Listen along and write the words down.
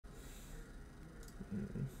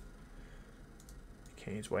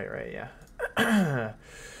Kenny's way, right? Yeah.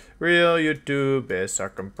 Real YouTubers are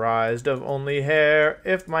comprised of only hair.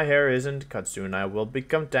 If my hair isn't cut soon, I will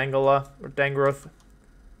become Tangela or Tangrowth.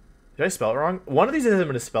 Did I spell it wrong? One of these days I'm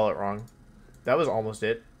going to spell it wrong. That was almost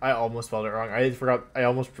it. I almost spelled it wrong. I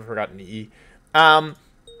almost forgot an E.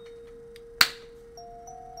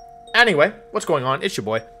 Anyway, what's going on? It's your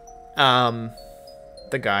boy.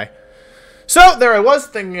 The guy. So, there I was,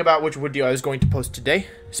 thinking about which video I was going to post today.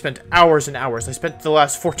 Spent hours and hours. I spent the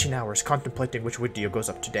last 14 hours contemplating which video goes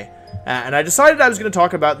up today. And I decided I was going to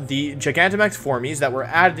talk about the Gigantamax formies that were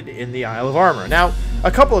added in the Isle of Armour. Now,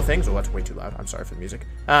 a couple of things. Oh, that's way too loud. I'm sorry for the music.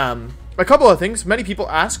 A couple of things. Many people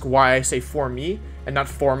ask why I say formy and not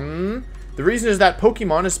form. The reason is that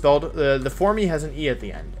Pokemon is spelled, the formy has an E at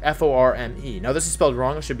the end. F-O-R-M-E. Now, this is spelled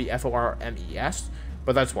wrong. It should be F-O-R-M-E-S.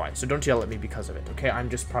 But that's why. So don't yell at me because of it, okay? I'm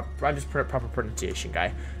just proper pronunciation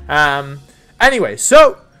guy. Anyway,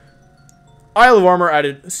 so Isle of Armour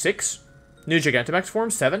added 6 new Gigantamax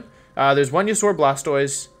forms, 7. There's Venusaur,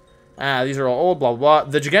 Blastoise. These are all old, blah blah blah.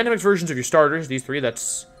 The Gigantamax versions of your starters, these three,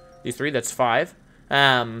 that's 5.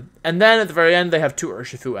 And then at the very end, they have 2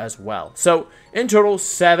 Urshifu as well. So in total,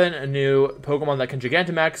 7 new Pokemon that can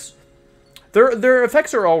Gigantamax. Their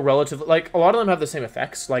effects are all relative. Like, a lot of them have the same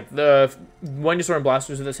effects. Like, the Venusaur and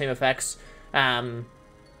Blastoise have the same effects.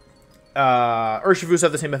 Urshifus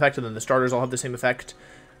have the same effect, and then the starters all have the same effect.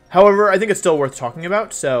 However, I think it's still worth talking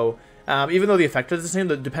about. So, even though the effect is the same,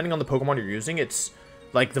 depending on the Pokemon you're using, it's,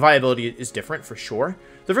 like, the viability is different for sure.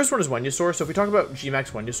 The first one is Venusaur. So, if we talk about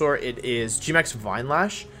Gmax Venusaur, it is Gmax Vine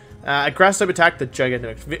Lash. At grass type attack that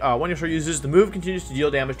Gigantamax Venusaur uses, the move continues to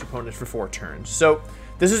deal damage to opponents for 4 turns. So,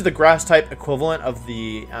 this is the grass type equivalent of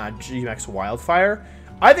the Gmax Wildfire.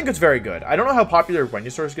 I think it's very good. I don't know how popular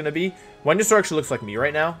Venusaur is going to be. Venusaur actually looks like me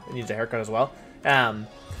right now. It needs a haircut as well. I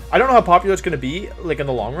don't know how popular it's going to be, like, in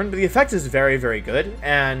the long run, but the effect is very, very good.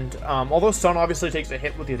 And although Sun obviously takes a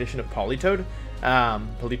hit with the addition of Politoed,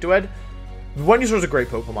 Politoed, Venusaur is a great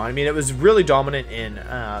Pokemon. I mean, it was really dominant in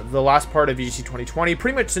the last part of VGC 2020.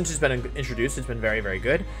 Pretty much since it's been introduced, it's been very, very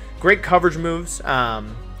good. Great coverage moves.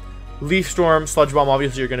 Leaf Storm, Sludge Bomb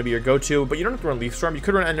obviously are going to be your go-to, but you don't have to run Leaf Storm. You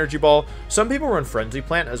could run Energy Ball. Some people run Frenzy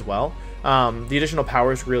Plant as well. The additional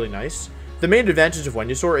power is really nice. The main advantage of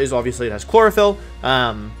Venusaur is obviously it has Chlorophyll.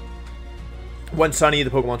 When sunny, the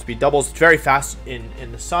Pokemon speed doubles. It's very fast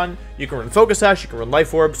in the sun. You can run Focus Sash, you can run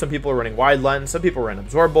Life Orb. Some people are running Wide Lens, some people run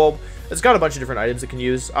Absorb Bulb. It's got a bunch of different items it can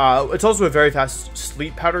use. It's also a very fast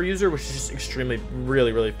Sleep Powder user, which is just extremely,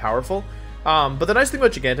 really, really powerful. But the nice thing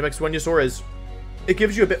about Gigantamax Venusaur is it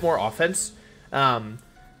gives you a bit more offense. Sorry,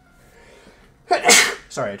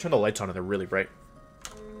 I turned the lights on and they're really bright.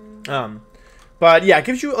 But yeah, it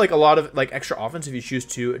gives you like a lot of like extra offense if you choose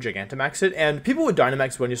to Gigantamax it. And people would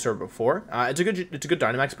Dynamax Venusaur before. It's a good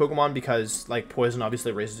Dynamax Pokemon because like Poison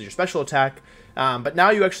obviously raises your special attack. But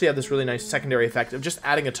now you actually have this really nice secondary effect of just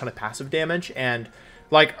adding a ton of passive damage. And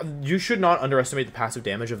like you should not underestimate the passive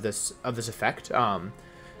damage of this effect.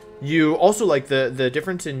 You also, like, the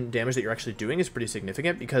difference in damage that you're actually doing is pretty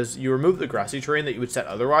significant because you remove the grassy terrain that you would set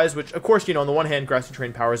otherwise, which, of course, you know, on the one hand, grassy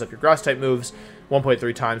terrain powers up your grass-type moves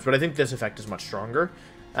 1.3 times, but I think this effect is much stronger.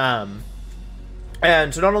 And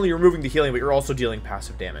so not only you're removing the healing, but you're also dealing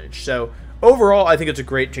passive damage. So, overall, I think it's a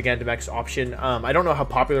great Gigantamax option. I don't know how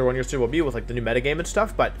popular Venusaur will be with, like, the new metagame and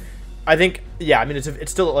stuff, but I think, yeah, I mean,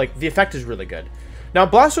 it's still, like, the effect is really good. Now,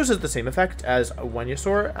 Blastoise has the same effect as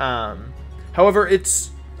Venusaur. However,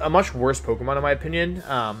 it's a much worse Pokemon in my opinion,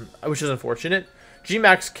 which is unfortunate.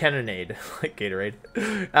 Gmax Cannonade, like Gatorade.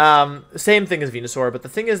 Same thing as Venusaur, but the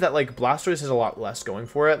thing is that like Blastoise has a lot less going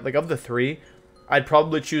for it. Like of the 3, I'd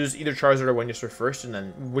probably choose either Charizard or Venusaur first, and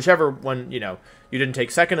then whichever one, you know, you didn't take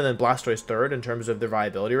second, and then Blastoise third in terms of their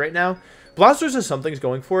viability right now. Blastoise has some things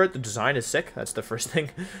going for it. The design is sick. That's the first thing.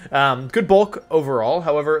 Good bulk overall.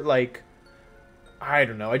 However, like, I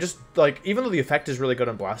don't know. I just, like, even though the effect is really good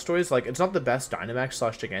on Blastoise, like, it's not the best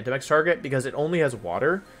Dynamax/Gigantamax target because it only has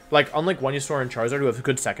water. Like, unlike Venusaur and Charizard, who have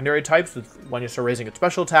good secondary types, with Venusaur raising its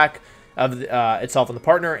special attack of itself and the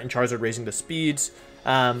partner, and Charizard raising the speeds.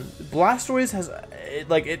 Blastoise has,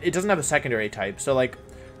 it doesn't have a secondary type. So, like,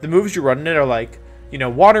 the moves you run in it are, like, you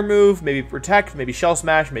know, Water Move, maybe Protect, maybe Shell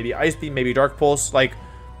Smash, maybe Ice Beam, maybe Dark Pulse. Like,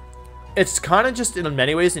 it's kind of just, in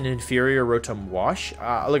many ways, an inferior Rotom Wash.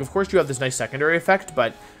 Like, of course, you have this nice secondary effect,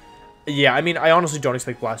 but yeah, I mean, I honestly don't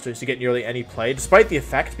expect Blastoise to get nearly any play, despite the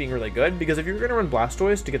effect being really good, because if you're going to run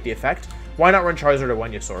Blastoise to get the effect, why not run Charizard or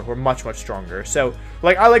Venusaur, who are much, much stronger? So,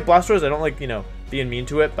 like, I like Blastoise, I don't like, you know, being mean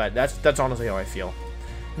to it, but that's honestly how I feel.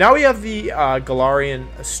 Now we have the Galarian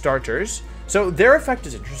starters. So, their effect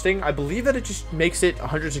is interesting. I believe that it just makes it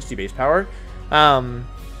 160 base power.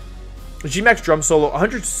 Gmax Drum Solo,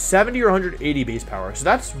 170 or 180 base power. So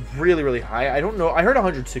that's really, really high. I don't know. I heard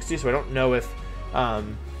 160, so I don't know if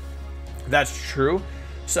that's true.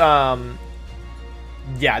 So,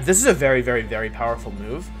 yeah, this is a very, very, very powerful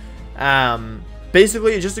move.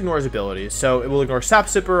 Basically, it just ignores abilities. So it will ignore Sap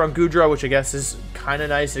Sipper on Goodra, which I guess is kind of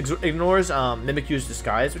nice. It ignores Mimikyu's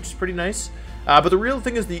Disguise, which is pretty nice. But the real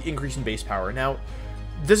thing is the increase in base power. Now,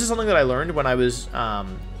 this is something that I learned when I was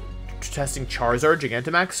testing Charizard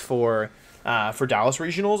Gigantamax for Dallas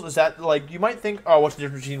regionals. Is that, like, you might think, oh, what's the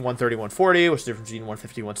difference between 130 140? What's the difference between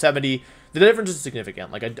 150 170? The difference is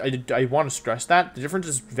significant. Like, I want to stress that the difference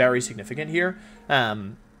is very significant here.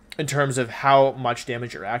 In terms of how much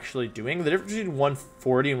damage you're actually doing. The difference between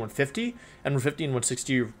 140 and 150, and 150 and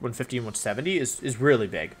 160, 150 and 170 is really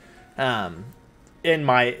big. In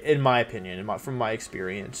my opinion, from my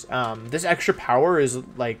experience. This extra power is,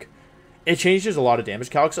 like, it changes a lot of damage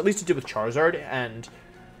calcs, at least to do with Charizard, and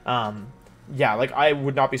yeah, like, I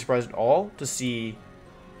would not be surprised at all to see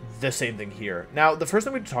the same thing here. Now, the first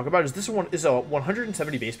thing we need to talk about is this one is a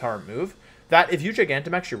 170 base power move that, if you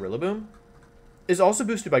Gigantamax your Rillaboom, is also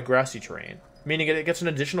boosted by grassy terrain, meaning it gets an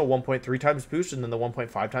additional 1.3 times boost and then the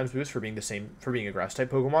 1.5 times boost for being a grass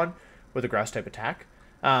type Pokemon with a grass type attack.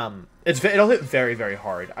 It'll hit very, very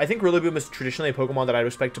hard. I think Rillaboom is traditionally a Pokemon that I'd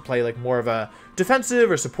expect to play like more of a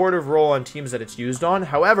defensive or supportive role on teams that it's used on.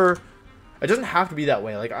 However, it doesn't have to be that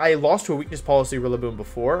way. Like, I lost to a weakness policy Rillaboom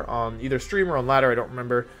before on either stream or on ladder, I don't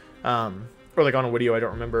remember, or like on a video, I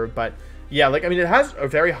don't remember, but yeah, like, I mean, it has a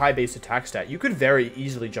very high base attack stat. You could very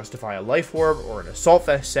easily justify a Life Orb or an Assault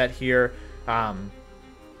Vest set here,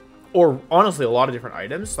 or honestly, a lot of different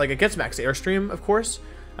items. Like, it gets max Airstream, of course.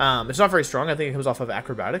 It's not very strong. I think it comes off of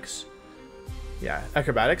Acrobatics. Yeah,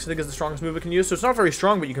 Acrobatics, I think, is the strongest move it can use. So it's not very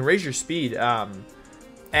strong, but you can raise your speed.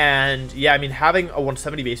 And yeah, I mean, having a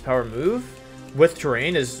 170 base power move with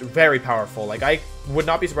terrain is very powerful. Like, I would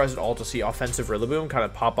not be surprised at all to see offensive Rillaboom kind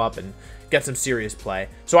of pop up and get some serious play.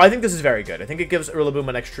 So I think this is very good. I think it gives Rillaboom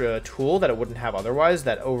an extra tool that it wouldn't have otherwise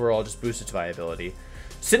that overall just boosts its viability.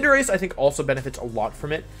 Cinderace, I think, also benefits a lot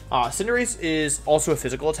from it. Cinderace is also a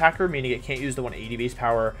physical attacker, meaning it can't use the 180 base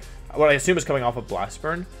power, what I assume is coming off of Blast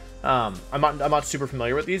Burn. I'm not super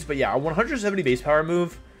familiar with these, but yeah, a 170 base power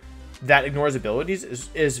move that ignores abilities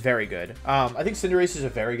is very good. I think Cinderace is a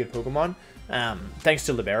very good Pokemon. Thanks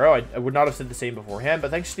to Libero. I would not have said the same beforehand,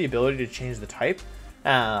 but thanks to the ability to change the type,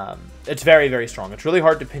 it's very, very strong. It's really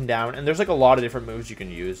hard to pin down, and there's like a lot of different moves you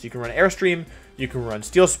can use. You can run Airstream, you can run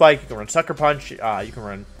Steel Spike, you can run Sucker Punch, you can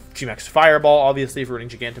run Gmax Fireball, obviously, for running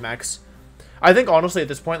Gigantamax. I think, honestly, at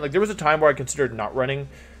this point, like, there was a time where I considered not running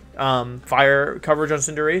fire coverage on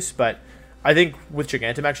Cinderace, but I think with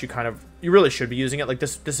Gigantamax, you really should be using it. Like,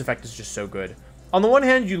 this effect is just so good. On the one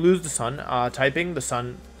hand, you lose the Sun typing,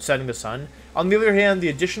 setting the Sun. On the other hand, the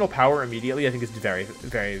additional power immediately, I think, is very,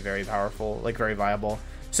 very, very powerful, like, very viable.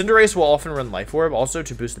 Cinderace will often run Life Orb also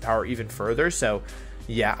to boost the power even further, so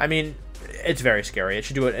yeah, I mean, it's very scary. It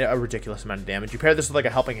should do a ridiculous amount of damage. You pair this with, like, a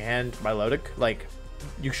Helping Hand Milotic, like,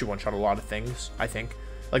 you should one-shot a lot of things, I think.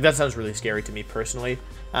 Like, that sounds really scary to me personally.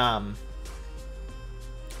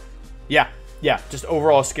 Yeah, just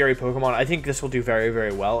overall scary Pokemon. I think this will do very,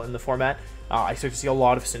 very well in the format. I expect to see a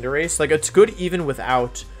lot of Cinderace. Like, it's good even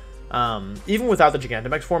without the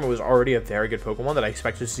Gigantamax form. It was already a very good Pokemon that I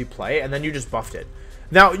expected to see play, and then you just buffed it.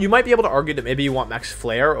 Now, you might be able to argue that maybe you want Max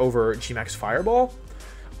Flare over Gmax Fireball.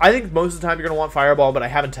 I think most of the time you're going to want Fireball, but I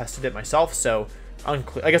haven't tested it myself, so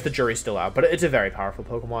unclear. I guess the jury's still out, but it's a very powerful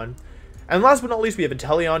Pokemon. And last but not least, we have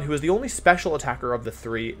Inteleon, who is the only special attacker of the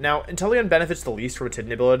three. Now, Inteleon benefits the least from its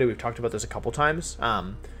hidden ability. We've talked about this a couple times.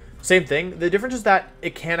 Same thing. The difference is that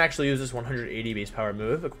it can actually use this 180 base power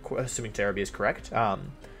move, assuming Therapy is correct.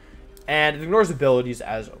 And it ignores abilities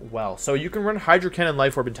as well. So you can run Hydro Cannon,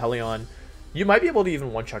 Life Orb, Inteleon. You might be able to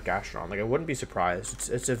even one-shot Gastrodon. Like, I wouldn't be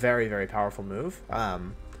surprised. It's a very, very powerful move.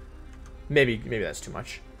 Maybe that's too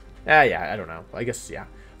much. Yeah, I don't know. I guess, yeah.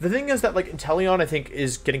 The thing is that, like, Inteleon, I think,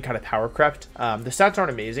 is getting kind of power crept. The stats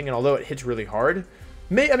aren't amazing, and although it hits really hard,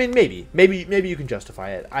 maybe you can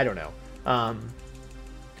justify it. I don't know.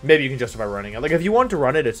 Maybe you can justify running it. Like, if you want to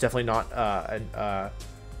run it, it's definitely not a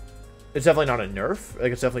nerf.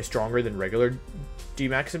 Like, it's definitely stronger than regular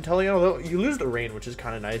Gmax Inteleon, although you lose the rain, which is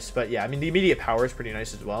kind of nice. But yeah, I mean, the immediate power is pretty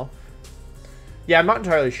nice as well. Yeah, I'm not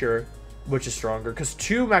entirely sure which is stronger, because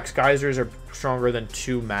 2 Max Geysers are stronger than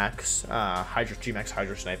 2 Max Gmax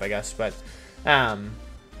Hydro Snipe, I guess. But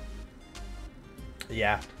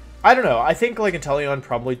yeah, I don't know. I think, like, Inteleon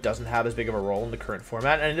probably doesn't have as big of a role in the current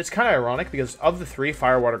format, and it's kind of ironic because of the 3,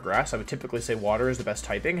 Fire, Water, Grass, I would typically say Water is the best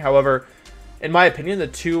typing. However, in my opinion, the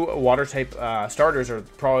 2 water type starters are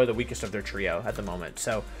probably the weakest of their trio at the moment.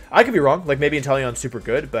 So I could be wrong. Like maybe Inteleon's super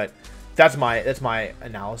good, but that's my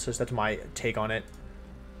analysis. That's my take on it.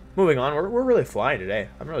 Moving on, we're really flying today.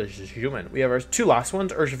 I'm really just human. We have our 2 last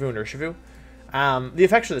ones, Urshifu and Urshifu. The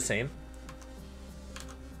effects are the same.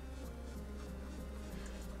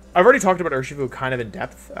 I've already talked about Urshifu kind of in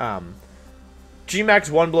depth. Gmax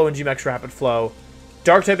One Blow and Gmax Rapid Flow.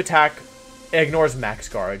 Dark type attack ignores Max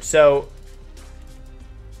Guard. So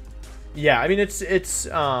yeah, I mean it's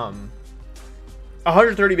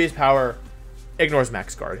 130 base power, ignores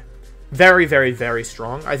Max Guard. Very, very, very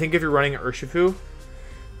strong. I think if you're running Urshifu,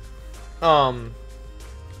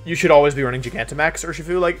 you should always be running Gigantamax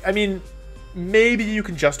Urshifu. Like, I mean, maybe you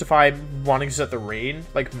can justify wanting to set the rain.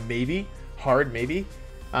 Like, maybe. Hard, maybe.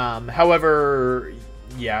 However,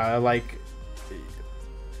 yeah, like,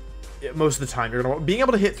 most of the time, you're gonna being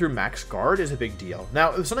able to hit through Max Guard is a big deal.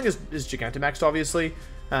 Now, if something is Gigantamaxed, obviously,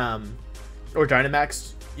 or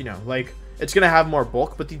Dynamax, you know, like, it's gonna have more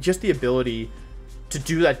bulk, but just the ability to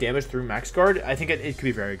do that damage through Max Guard, I think it could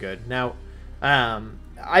be very good. Now,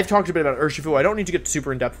 I've talked a bit about Urshifu. I don't need to get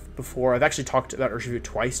super in-depth before. I've actually talked about Urshifu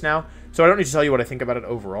twice now, so I don't need to tell you what I think about it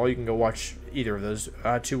overall. You can go watch either of those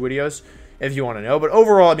 2 videos if you want to know. But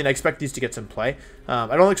overall, I mean, I expect these to get some play.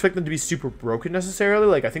 I don't expect them to be super broken necessarily.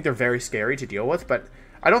 Like, I think they're very scary to deal with, but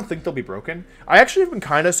I don't think they'll be broken. I actually have been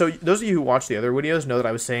kind of... So, those of you who watch the other videos know that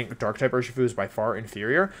I was saying Dark-type Urshifu is by far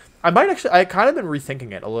inferior. I kind of been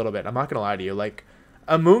rethinking it a little bit. I'm not going to lie to you. Like,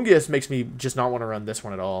 Amoonguss makes me just not want to run this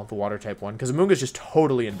one at all, the water-type one, because Amoonguss just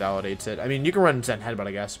totally invalidates it. I mean, you can run Zen Headbutt,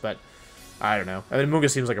 I guess, but I don't know. I mean, Amoonguss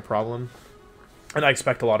seems like a problem, and I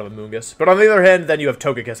expect a lot of Amoonguss. But on the other hand, then you have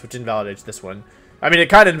Togekiss, which invalidates this one. I mean, it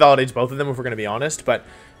kind of invalidates both of them, if we're going to be honest, but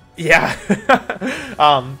yeah.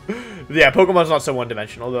 Yeah, Pokemon's not so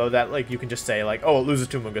one-dimensional, though, that, like, you can just say, like, oh, it loses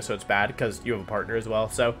to Amoonguss, so it's bad, because you have a partner as well.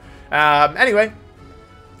 So, anyway,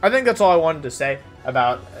 I think that's all I wanted to say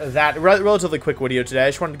about that relatively quick video today. I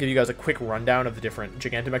just wanted to give you guys a quick rundown of the different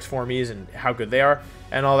Gigantamax formies and how good they are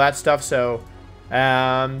and all that stuff. So,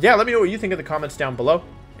 yeah, let me know what you think in the comments down below.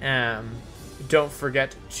 Don't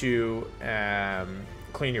forget to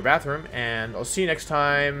clean your bathroom, and I'll see you next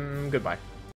time. Goodbye.